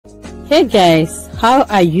Hey guys, how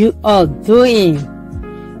are you all doing?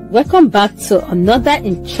 Welcome back to another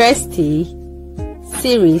interesting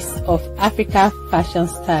series of Africa fashion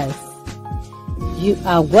styles. You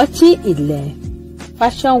are watching Ilen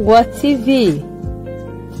Fashion World TV,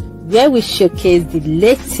 where we showcase the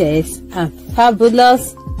latest and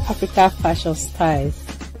fabulous Africa fashion styles.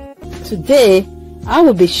 Today, I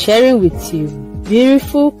will be sharing with you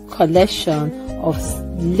beautiful collection of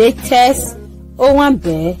latest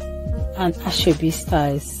Owambe and Asoebi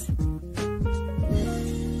styles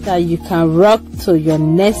that you can rock to your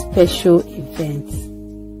next special event.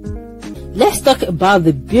 Let's talk about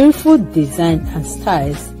the beautiful design and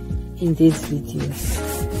styles in this video.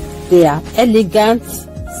 They are elegant,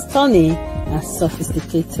 stunning, and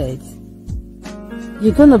sophisticated.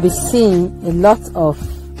 You're going to be seeing a lot of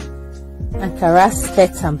Ankara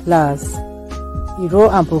skirts and blouse, and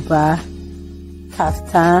buba,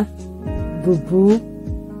 kaftan, Boubou,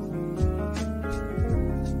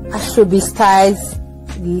 Asoebi styles,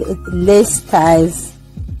 lace styles,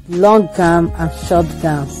 long gown and short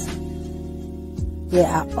gowns. They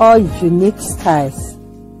are all unique styles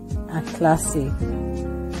and classic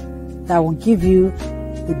that will give you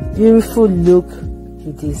the beautiful look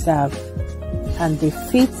you deserve, and they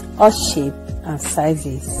fit all shape and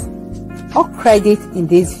sizes. All credit in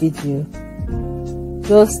this video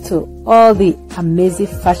goes to all the amazing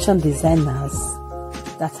fashion designers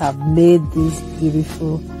that have made these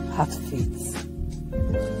beautiful outfits.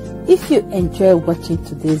 If you enjoy watching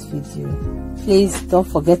today's video, please don't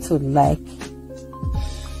forget to like,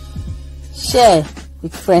 share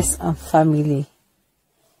with friends and family.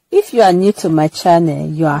 If you are new to my channel,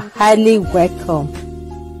 you are highly welcome.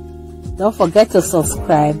 Don't forget to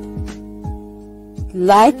subscribe,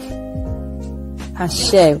 like, and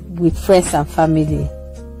share with friends and family.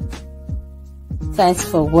 Thanks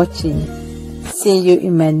for watching. See you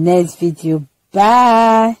in my next video.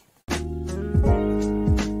 Bye.